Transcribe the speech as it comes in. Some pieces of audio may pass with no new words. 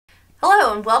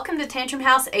Hello and welcome to Tantrum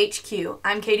House HQ.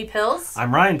 I'm Katie Pills.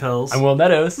 I'm Ryan Pills. I'm Will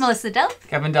Meadows. Melissa Delp.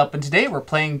 Kevin Delp, and today we're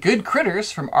playing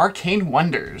Goodcritters from Arcane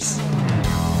Wonders.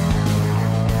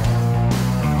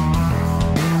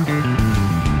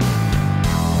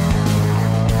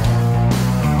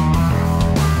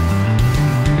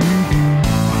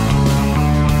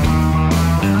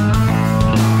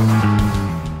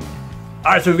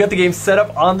 Alright, so we've got the game set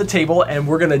up on the table and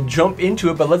we're going to jump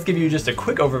into it, but let's give you just a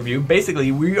quick overview.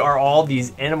 Basically, we are all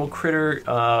these animal critter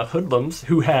hoodlums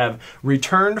who have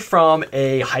returned from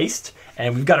a heist,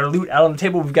 and we've got our loot out on the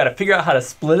table. We've got to figure out how to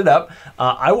split it up.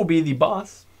 I will be the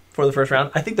boss for the first round.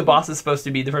 I think the boss is supposed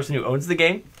to be the person who owns the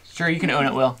game. Sure, you can own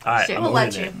it, Will. Alright, Sure, I'm we'll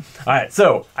let owning you. it. Alright,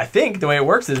 so I think the way it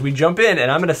works is we jump in and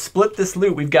I'm going to split this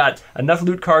loot. We've got enough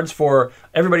loot cards for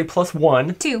everybody plus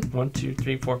one. Two. 1, 2,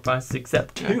 3, 4, 5, 6, 7,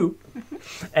 2.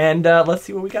 And let's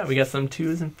see what we got. We got some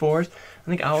 2s and 4s. I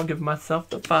think I will give myself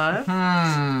the 5.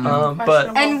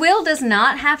 But And Will does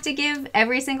not have to give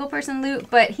every single person loot,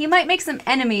 but he might make some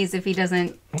enemies if he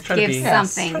doesn't give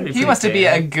something. He wants to be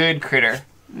a good critter.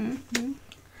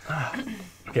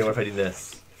 Okay, what if I do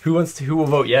this? Who will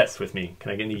vote yes with me? Can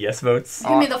I get any yes votes?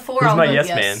 Give me the 4. Who's I'll my vote yes,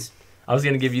 yes man? I was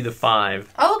gonna give you the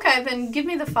 5 Oh, okay, then give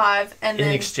me the 5 and in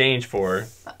then. exchange for,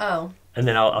 Oh. and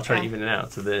then I'll try to even it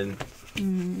out. So then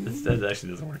that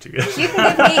actually doesn't work too good. You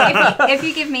can give me if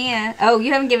you give me a. Oh,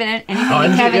 you haven't given it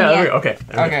anything to Kevin yet. Okay.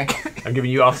 Okay. I'm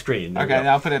giving you off screen. There we Okay, go.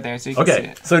 I'll put it there so you can see Okay,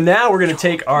 it. so now we're going to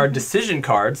take our decision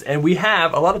cards, and we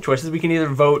have a lot of choices. We can either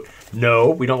vote no,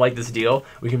 we don't like this deal.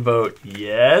 We can vote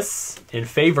yes, in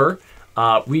favor.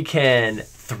 We can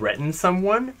threaten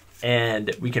someone,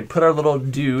 and we can put our little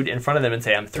dude in front of them and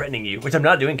say, I'm threatening you, which I'm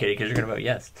not doing, Katie, because you're going to vote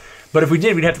yes. But if we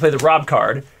did, we'd have to play the rob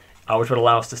card, which would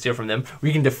allow us to steal from them.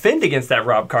 We can defend against that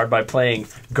rob card by playing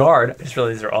guard. I just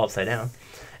realized these are all upside down.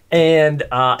 And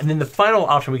then the final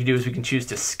option we can do is we can choose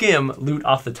to skim loot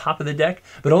off the top of the deck,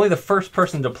 but only the first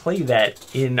person to play that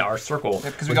in our circle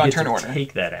Because we would go in get turn to order.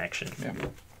 take that action. Yep.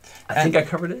 I think I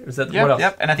covered it. Is that Yep, what else?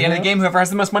 yep. And at the end of the game, whoever has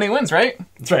the most money wins, right?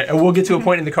 That's right. And we'll get to a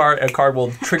point in the card. A card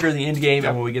will trigger the end game,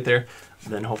 and when we get there,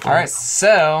 then hopefully. All right,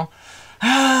 so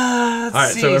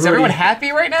let's see. so Is everybody- everyone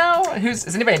happy right now?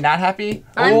 Is anybody not happy?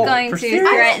 I'm Oh, going for to serious?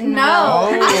 threaten No.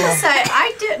 Will. I was gonna say,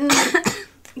 I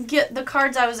didn't get the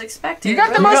cards I was expecting. You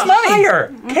got the You most got money.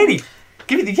 higher. Katie,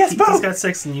 give me the yes He's vote. got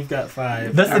 6 and you've got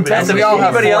 5. That's the Everybody best else of We is all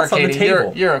have anybody 4, else on the Katie.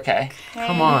 table. You're okay.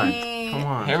 Come on. Come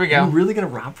on. Here we go. Are you really going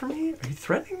to rob from me? Are you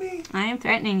threatening me? I am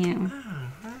threatening you.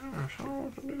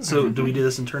 So do we do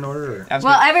this in turn order? Or? That's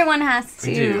Well, good. everyone has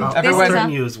We to. do. I'll Everyone- threaten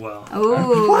you as well.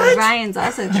 Oh, What? Ryan's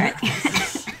also threatening.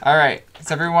 All right.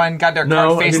 Has everyone got their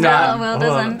No, card I face do down? not. Will Hold on,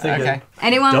 doesn't. I'm thinking. Okay.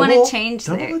 Anyone want to change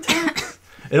double their? attacks?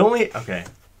 It only okay.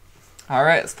 All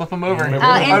right, let's flip them over. In Oh,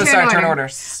 sorry, turn turn order.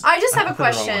 orders. I just have a put it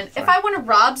on question. one, If sorry. I want to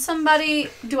rob somebody,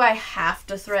 do I have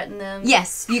to threaten them?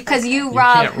 Yes, because you You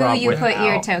rob can't who rob you put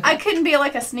your without. token. I couldn't be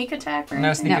like a sneak attack or No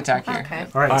anything? sneak attack here. Okay.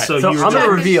 All right, All right, so, so you I'm going to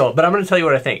were- reveal, but I'm going to tell you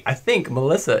what I think. I think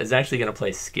Melissa is actually going to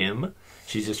play Skim.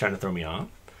 She's just trying to throw me off.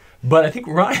 But I think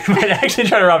Ryan might actually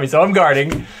try to rob me, so I'm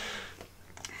guarding.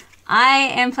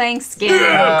 I am playing skin,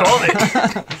 Called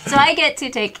it. so I get to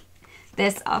take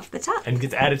this off the top. And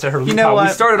gets added to her loot You know pile. We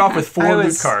what? started off with 4 I loot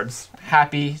was- cards.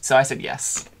 Happy, so I said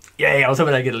yes. Yay, I was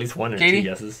hoping I'd get at least 1 or 2 Katie?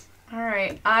 yeses. All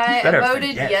right. I Better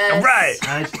voted forget. yes. All right.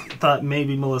 I thought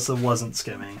maybe Melissa wasn't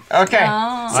skimming. Okay.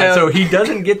 Oh. So he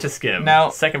doesn't get to Skim. No.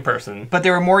 Second person. But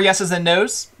there were more yeses than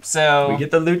nos, so We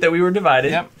get the loot that we were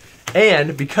divided. Yep.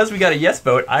 And because we got a yes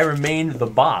vote, I remain the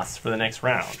boss for the next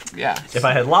round. yeah. If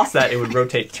I had lost that, it would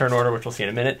rotate turn order, which we'll see in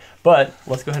a minute. But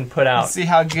let's go ahead and put out Let's see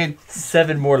how good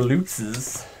 7 more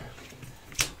lootses.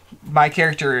 my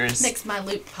character is. Mix my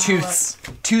loot pile Tooths.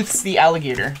 Tooths the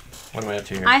alligator. What am I up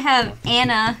to here? I have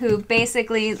Anna, who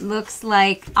basically looks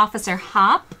like Officer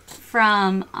Hop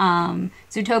from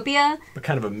Zootopia, But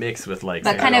kind of a mix with like.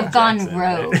 but kind Samuel of gone Jackson,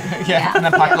 rogue. right? Yeah. An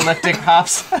apocalyptic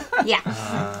hops. Yeah.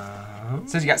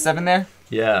 So you got 7 there?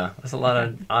 Yeah, that's a lot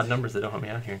of odd numbers that don't help me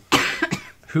out here.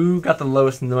 Who got the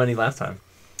lowest money last time?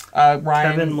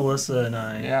 Ryan. Kevin, Melissa, and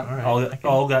I Yeah.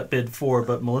 all got bid 4,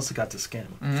 but Melissa got to skim.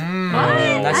 What?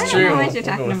 That's I don't true. know what you're We'll go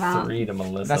talking with about. 3 to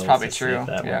Melissa. That's Let's probably just see true. if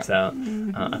that Yeah. works out.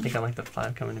 I think I like the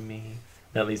 5 coming to me.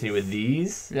 That leaves me with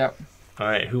these. Yep. All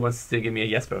right, who wants to give me a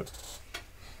yes vote?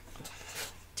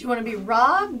 Do you want to be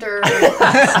robbed or?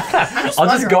 I'll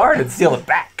just guard and steal it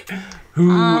back. Who?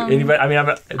 Anybody? I mean,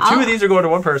 2 of these are going to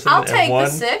one person. I'll and take one,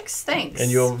 the 6. Thanks. And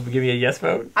you'll give me a yes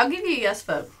vote. I'll give you a yes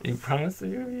vote. You promise to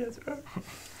give me a yes vote?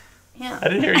 Yeah. I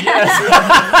didn't hear a yes.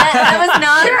 That was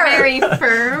not very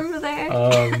firm there.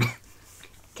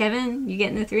 Kevin, you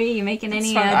getting the 3? You making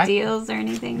any fine. deals or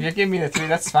anything? You give me the 3.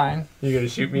 That's fine. You gonna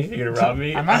shoot me? You gonna rob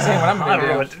me? I'm not saying what I'm gonna I don't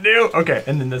do. know what to do. Okay,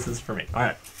 and then this is for me. All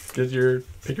right, pick your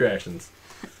actions.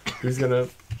 Who's gonna?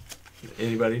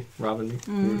 Anybody robbing me?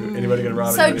 Anybody gonna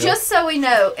rob? So just so we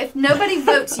know, if nobody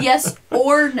votes yes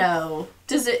or no,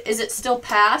 is it still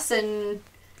pass? And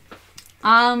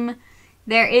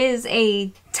There is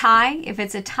a tie. If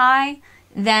it's a tie,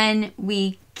 then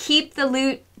we keep the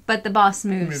loot, but the boss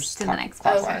moves to the next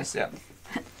boss. Clockwise, yeah.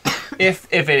 If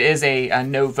it is a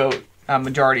no vote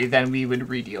majority, then we would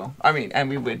redeal. I mean, and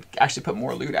we would actually put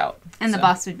more loot out. And the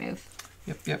boss would move.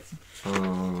 Yep.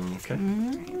 Okay.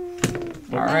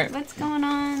 All right. What's going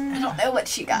on? I don't know what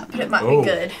she got, but it might be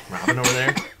good. Robin over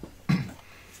there.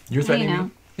 You're You threatening know.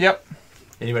 me? Yep.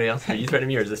 Anybody else? Are you threatening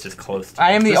me, or is this just close?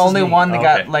 I am the This is only me. one that Oh,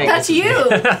 got okay. like That's you.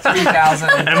 3,000.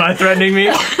 Am I threatening me?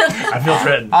 I feel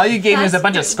threatened. All you gave me is a That's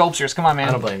bunch of you. sculptures. Come on, man.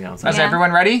 I don't blame you. I'm sorry. Is Yeah.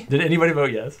 everyone ready? Did anybody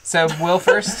vote yes? So Will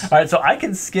first. All right, so I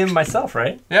can skim myself,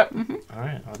 right? Yep. All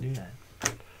right, I'll do that.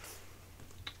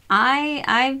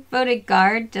 I voted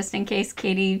guard just in case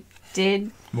Katie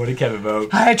did. What did Kevin vote?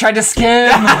 I tried to skim.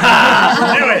 Do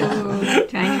it.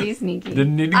 Trying to be sneaky.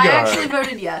 Didn't need to go. I actually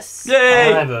voted yes.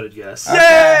 Yay! I voted yes.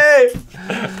 Yay!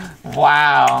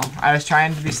 Wow. I was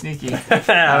trying to be sneaky.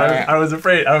 I was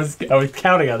afraid. I was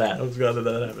counting on that. I was going to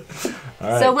let that happen. All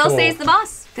right, So Will cool. stays the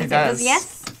boss He because it was does.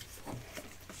 yes.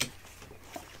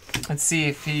 Let's see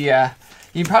if he.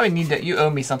 You probably need to. You owe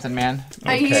me something, man.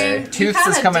 Okay. Tooths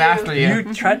is kinda coming do. after you.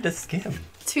 You tried to skim.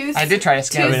 Tooth. I did try to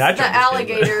skim. Tooth, I mean, I the tried to skim,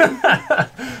 alligator. You need to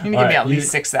give me Alright, at you-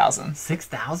 least 6,000.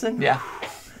 6,000? Yeah.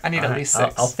 I need at least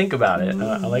 6. I'll think about it.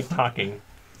 I like talking.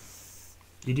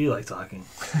 You do like talking.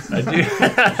 I do.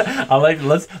 I like.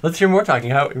 Let's hear more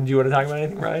talking. How do you want to talk about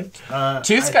anything, Ryan?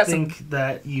 Tooth's I got some- think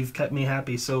that you've kept me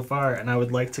happy so far, and I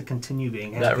would like to continue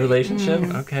being happy. That relationship.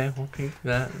 Okay, we'll keep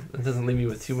that. That doesn't leave me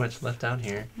with too much left out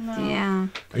here. Yeah.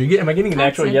 Are you getting? Am I getting an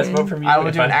That's actual a yes good- vote from you? I will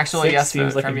If do an I'm actual 6 yes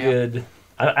seems vote like from a you. good.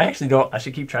 I actually don't. I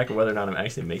should keep track of whether or not I'm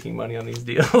actually making money on these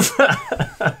deals. Who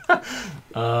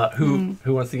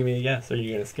wants to give me a yes? Are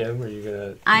you gonna skim? Or are you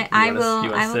gonna? I will. You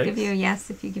want I will 6? give you a yes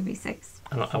if you give me 6.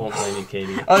 I won't blame you,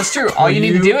 Katie. Oh, that's true. All Will you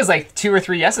need to you- do is like 2 or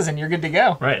 3 yeses and you're good to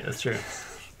go. Right, that's true.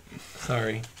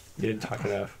 Sorry, you didn't talk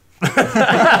enough.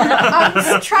 I'm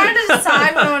just trying to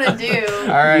decide what I want to do. All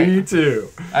right. Me too.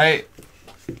 All right.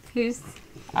 Who's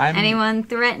I'm. anyone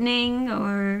threatening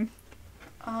or?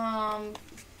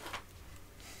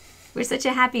 We're such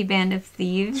a happy band of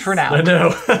thieves. For now. I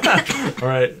know. All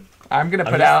right. I'm gonna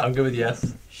put I'm out. good with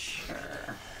yes.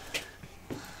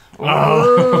 Ooh.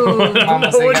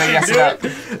 Almost What gonna did yes you it up. do?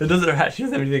 It doesn't have. She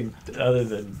doesn't have anything other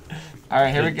than. All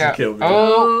right, here we To go. kill me.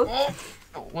 Oh,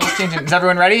 Will's changing. Is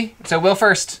everyone ready? So Will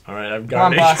first. All right, I'm Come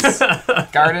on, guarding.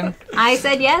 boss. Garden. I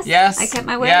said yes. Yes. I kept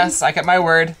my word. Yes, I kept my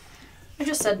word. I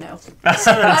just said no.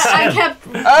 I I kept.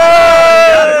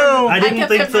 Oh! I didn't kept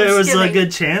think it from there was a skimming.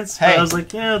 good chance, but Hey. I was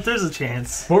like, yeah, there's a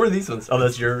chance. What were these ones? Oh,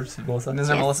 that's yours, Melissa.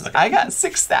 These are Yes. Melissa's. I got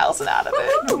 6,000 out of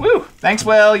it. Woo! Thanks,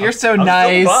 Will. You're so I'm still the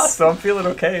nice. boss, so I'm feeling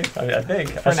okay. I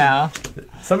think. For now.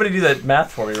 Somebody do that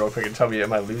math for me real quick and tell me,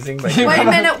 am I losing? By Wait a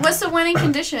minute. What's the winning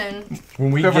condition? When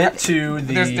we Whoever- get to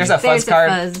the. There's a fuzz There's card.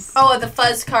 a fuzz. Oh, the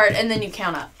fuzz card, and then you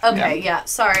count up. Okay, yeah.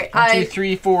 Sorry, 1, 2,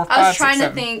 3, 4, 5, I was 6, trying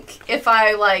 7. to think if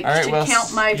I like All right, should well,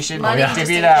 count my you should money divvy just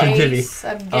it in out. case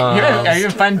I'm getting. Are you having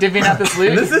fun divvying out this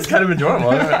loot? This is kind of enjoyable.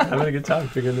 I'm having a good time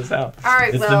figuring this out. All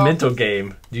right, It's the well, mental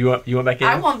game. Do you want back in?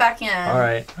 I want back in. All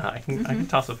right, I can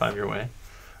toss a 5 your way,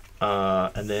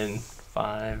 and then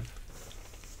 5,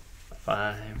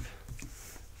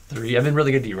 3. I've been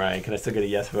really good to you, Ryan. Can I still get a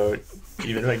yes vote?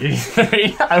 Even if I give you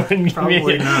 3, I wouldn't give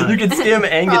Probably you. not. You can skim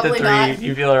and get the Probably 3. not.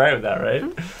 You feel alright with that, right?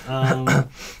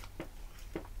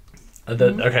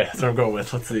 Okay, that's what I'm going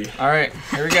with. Let's see. All right,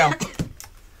 here we go.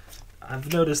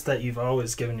 I've noticed that you've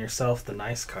always given yourself the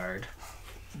nice card,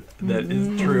 That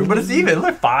is true, but it's even.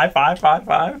 Look, 5, 5, 5,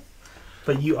 5.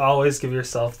 but you always give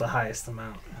yourself the highest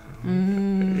amount.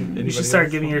 Anybody You should start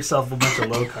else? giving yourself a bunch of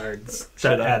low cards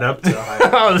Should that I? add up to a high.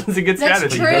 Oh, that's a good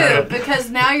That's strategy. true because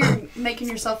now you're making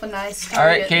yourself a nice target. All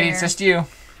right, Katie, there. it's just you.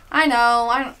 I know.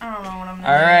 I don't know what I'm gonna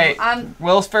All do. right. I'm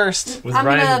Will's first. Was I'm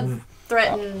Ryan? gonna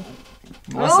threaten.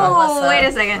 Melissa. Oh, wait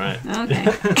a second. Right. Okay.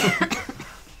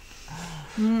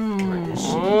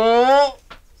 Oh.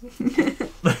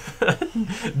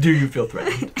 Do you feel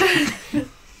threatened?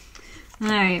 All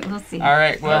right, we'll see. All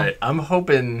right, Will. All right, I'm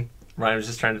hoping Ryan was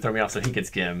just trying to throw me off so he could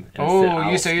skim. and Oh,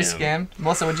 instead I'll you skimmed.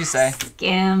 Melissa, what'd you say?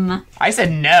 Skim. I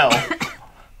said no.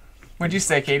 What'd you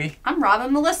say, Katie? I'm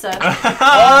robbing Melissa.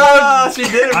 Oh, she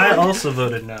did it. I also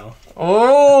voted no.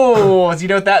 Oh, do you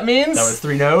know what that means? That was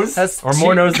 3 no's? That's or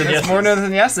more two- no's than that's yeses? more no's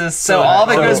than yeses. So So all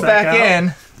that that goes goes back back out?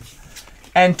 in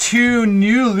And 2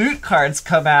 new loot cards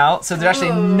come out, so there's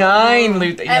actually 9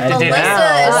 loot that you And have to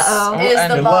Melissa dig is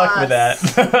and the Good boss. luck with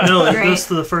that. No, it Great. goes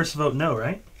to the first vote no,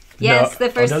 right? Yes, No.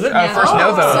 the first. Oh, does it? no. First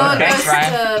no vote. So it Thanks, goes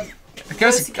Ryan. to It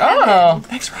goes, to Kevin. oh,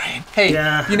 thanks, Ryan. Hey,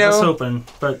 Yeah, you I was know, hoping,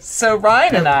 but so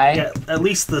Ryan and I. yeah, at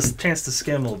least the chance to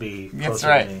skim will be closer That's to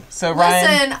right. me. So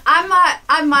Ryan. Listen,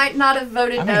 I might not have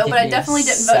voted I'm gonna no, give but I you definitely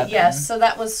didn't 7. vote yes. So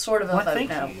that was sort of a What? vote Thank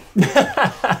no. you.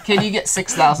 Katie, you get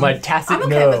 6,000. My tacit I'm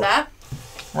okay no. with that.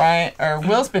 Ryan or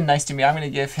Will's been nice to me. I'm gonna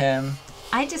give him.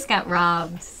 I just got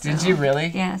robbed. So. Did you really?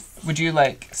 Yes. Would you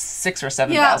like 6 or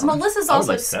 7,000? Yeah, Melissa's I would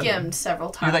also like 7. skimmed several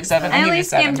times. You like 7? I I'll give only you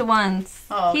 7. skimmed once.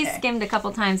 Oh, He's okay. skimmed a couple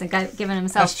times and got given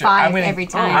himself That's true. I'm 5 gonna- every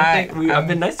oh, time. I think I've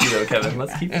been nice to you though, Kevin.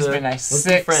 Let's keep It's the, been nice. Let's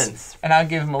 6. be friends. And I'll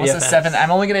give Melissa BFFs. 7.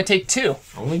 I'm only gonna take 2.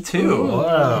 Only 2.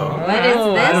 Whoa. What is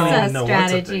Oh, this I don't even know what to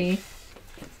strategy?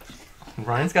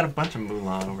 Ryan's got a bunch of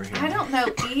moolah over here. I don't know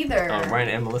either. Oh, Ryan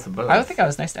and Melissa both. I don't think I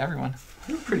was nice to everyone.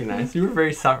 You were pretty nice. You were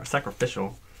very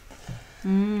sacrificial.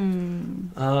 Mm.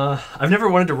 I've never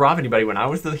wanted to rob anybody when I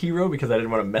was the hero because I didn't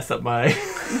want to mess up my.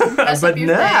 Mess but up your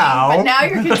now, thing. But now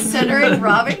you're considering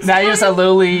robbing Now you're just a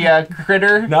lowly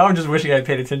critter. now I'm just wishing I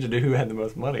paid attention to who had the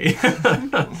most money. Who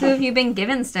have you been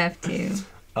giving stuff to?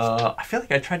 I feel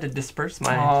like I tried to disperse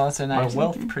my Oh, that's so my nice.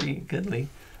 wealth pretty goodly.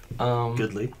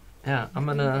 Goodly. Yeah, I'm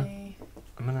gonna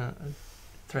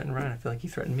threaten Ryan. I feel like he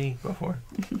threatened me before.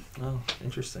 Oh,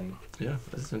 interesting. Yeah,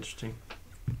 that's interesting.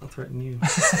 I'll threaten you.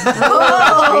 Reciprocal.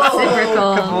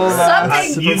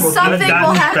 Something You've will gotten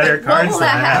happen. better What cards will than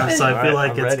I that have, happen? so I feel Alright,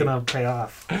 like I'm it's ready. gonna pay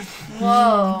off. Whoa.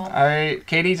 All right,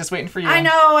 Katie, just waiting for you. I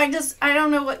know. I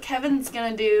don't know what Kevin's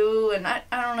gonna do, and I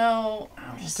don't know.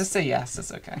 Just say yes.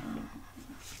 It's okay.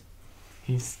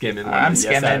 He's skimming. I'm Yes,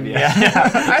 out of skimming. you. Yeah.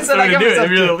 I said I to give do it myself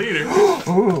if you're the 2. leader.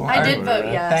 Ooh, I did all vote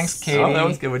right. yes. Thanks, Katie. Oh, that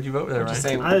was good. What'd you vote there, What'd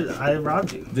Ryan? you say? I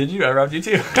robbed you. Did you? I robbed you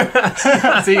too.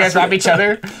 So you guys rob each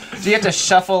other? Do you have to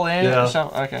shuffle in? Yeah.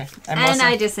 Okay. And Melissa?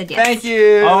 I just said yes. Thank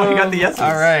you. Oh, you got the yeses.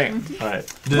 All right. All right.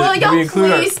 Will Did y'all we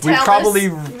include please we tell probably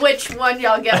us which one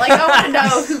y'all get? Like, I want to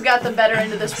know who got the better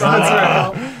end of this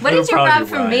That's roll. What It'll did you probably rob be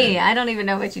from me? Ryan. I don't even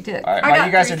know what you took. All right. I While got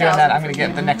you guys are doing that, 3,000 I'm gonna from get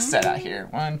you. the next set out here.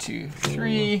 1, 2,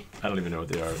 3, I don't even know what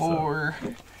they are. 4,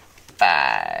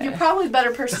 5. You're probably a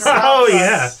better person to rob Oh from.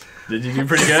 yeah, So. Did you do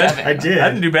pretty good? 7. I did. I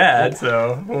didn't do bad,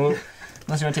 so. Well,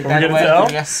 Unless you want to take Are that we gonna away.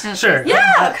 tell? Yes. Sure.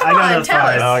 Yeah, come I got on, a tell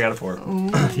 5. oh, I got a 4. Ooh.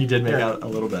 He did make Yeah. out a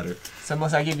little better. So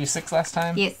Melissa, I gave you 6 last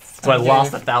time. Yes. So I Okay.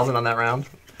 lost 1,000 on that round.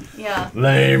 Yeah.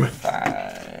 Lame.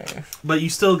 5. But you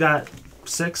still got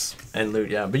 6. And loot,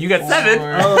 yeah. But you got 7.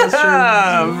 4. Oh, that's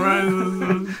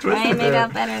true. I made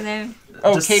out better there.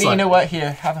 Oh, Just Katie, you suck. know what?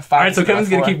 Here, have a 5. All right, so Kevin's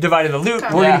gonna keep dividing the loot.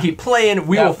 Okay. We're Yeah. gonna keep playing.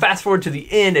 We Yeah. will fast forward to the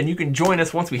end, and you can join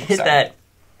us once we hit Sorry. that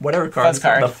whatever card, Fuzz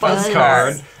card. the fuzz Fuzz.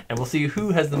 card, and we'll see who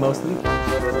has the most loot.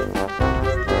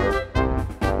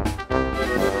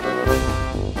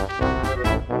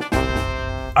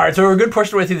 All right, so we're a good portion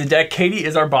of the way through the deck. Katie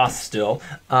is our boss still.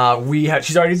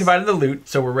 She's already divided the loot,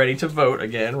 so we're ready to vote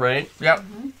again, right? Yep.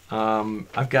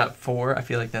 I've got 4. I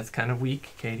feel like that's kind of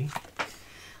weak, Katie.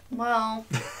 Well,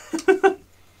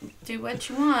 do what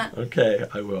you want. Okay,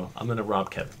 I will. I'm gonna rob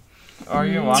Kevin. Are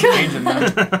you? Well, I'm changing them.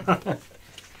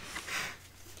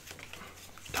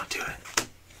 Don't do it.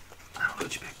 I don't know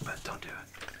what you picked, but don't do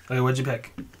it. Okay, what'd you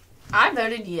pick? I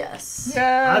voted yes.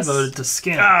 Yes. I voted to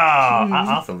skim. Oh,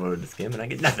 I also voted to skim, and I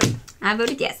get nothing. I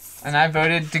voted yes. And I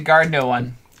voted to guard no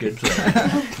one. Good play.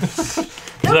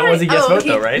 So that was a yes vote,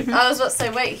 though, right? I was about to say,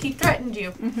 wait, he threatened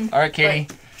you. All right, Katie.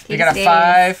 We Katie got a stays.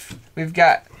 5. We've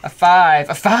got a 5.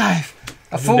 A 5.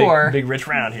 A 4. Big rich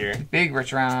round here. Big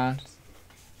rich round.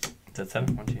 Is that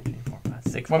 7? 1, 2, 3, 4, 5,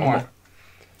 6. One more.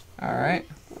 All right.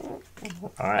 All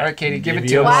All right, Katie, give it you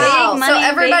to a- us. Wow. Big So money,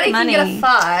 everybody big can get a money.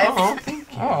 5. Oh,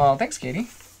 thank you. Oh, thanks, Katie.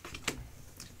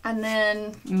 And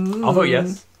then, Ooh. I'll vote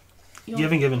yes. You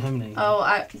haven't given him any. oh,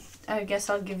 I guess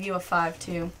I'll give you a 5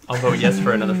 too. I'll vote yes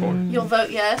for another 4. You'll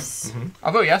vote yes.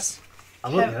 I'll vote yes.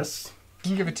 I'll vote Kev- yes. You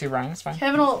can give it to Ryan. It's fine.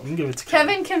 Kevin will. You can give it to Kevin.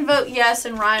 Kevin can vote yes,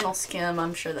 and Ryan will skim.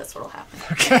 I'm sure that's what'll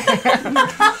happen.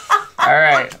 All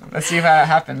right. Let's see how it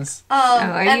happens. Oh,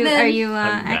 are and you? then, Are you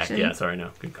I'm back. actually? Yeah, sorry,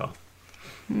 no. Good call.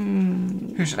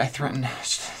 Who should I threaten?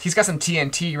 He's got some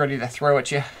TNT ready to throw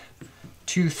at you.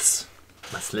 Tooths.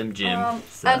 My Slim Jim.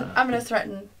 I'm gonna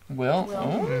threaten. Will. Will.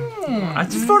 Oh. I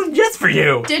just voted yes for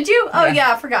you. Did you? Oh Yeah.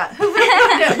 yeah, I forgot. Who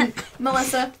voted him?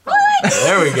 Melissa.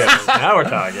 There we go. Now we're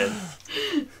talking.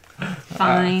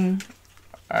 Fine.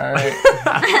 All right.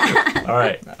 All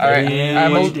right. All right.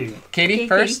 And we'll- what'd you do? Katie Katie.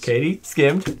 first. Katie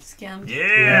skimmed. Skim.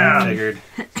 Yeah, I figured.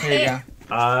 Here you go.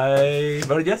 I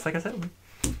voted yes, like I said.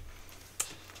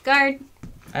 Guard.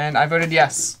 And I voted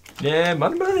yes. Yeah,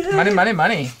 money. Money, money,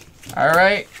 money. All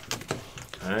right.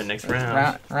 All right, next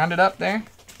round. Round it up there.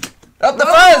 Oh, the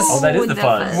fuzz! Oh, that is the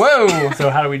fuzz. Whoa!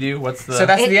 So how do we do? What's the? So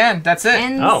that's the end. That's it.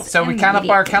 Oh. So we count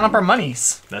up our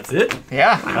monies. That's it.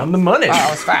 Yeah. On the money. Wow,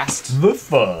 that was fast. The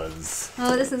fuzz.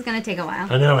 Oh, this is gonna take a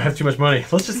while. I know. I have too much money.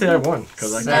 Let's just say I won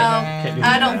because I No, can't do I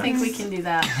that. don't think we can do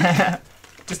that.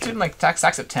 Just do like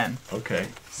stacks of 10. Okay.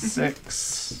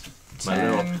 6, My 10,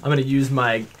 little, I'm gonna use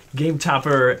my game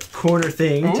topper corner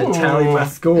thing to Ooh. tally my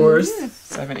scores.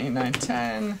 7, 8, 9,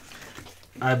 10.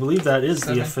 I believe that is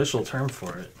 7. the official term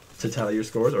for it. To tally your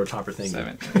scores or topper thing.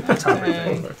 7, 8, 9,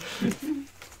 10.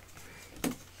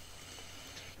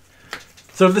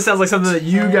 So if this sounds like something that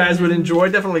you guys would enjoy,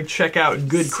 definitely check out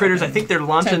Good Critters. I think they're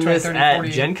launching 10, 20, this 30, at 40,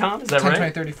 Gen Con. Is that 10, right?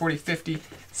 20, 30, 40, 50,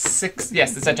 6.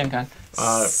 Yes, it's at Gen Con.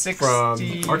 60,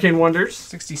 From Arcane Wonders.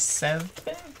 67.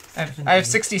 I have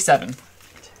 67.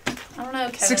 I don't know,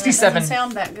 Kevin. 67. That doesn't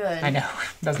sound that good. I know.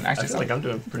 Doesn't I actually feel sound like I'm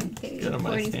doing pretty good on my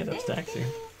 40, stand-up 50. stacks here.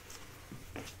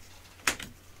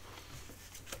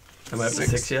 Am I up to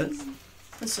 6. 6 yet?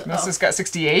 This, This has got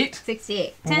 68.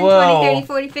 68. 10, Whoa. 20, 30,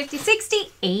 40, 50,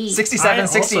 68. 67, I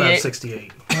also have 68.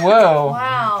 68. Whoa.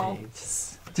 Wow.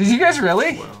 Did you guys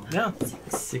really? Yeah.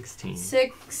 16.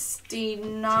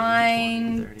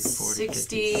 69, 30, 40, 50,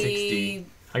 60, 60.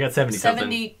 I got 70 something.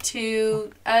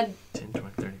 72, 10, 20,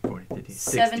 30, 40, 50,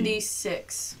 60.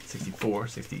 76. 64,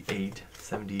 68,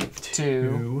 72,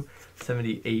 2.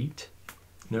 78.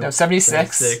 No,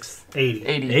 76. 76. 80.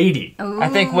 80. 80. I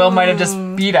think Will might have just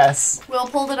beat us. Will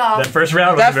pulled it off. That first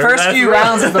round was That very first nice few round.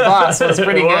 rounds of the boss was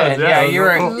pretty It was, good. yeah, Yeah, it was you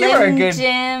were cool. you were a Lim good.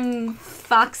 Jim,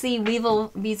 Foxy, Weasel,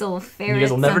 Ferret. You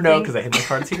guys will never know something. because I hid my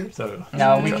cards here. So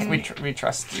No, we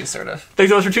trust you, sort of. thanks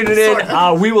so much for tuning in. Sort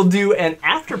of. We will do an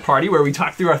after party where we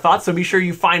talk through our thoughts. So be sure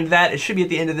you find that. It should be at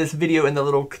the end of this video in the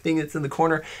little thing that's in the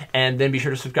corner. And then be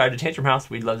sure to subscribe to Tantrum House.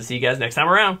 We'd love to see you guys next time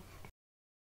around.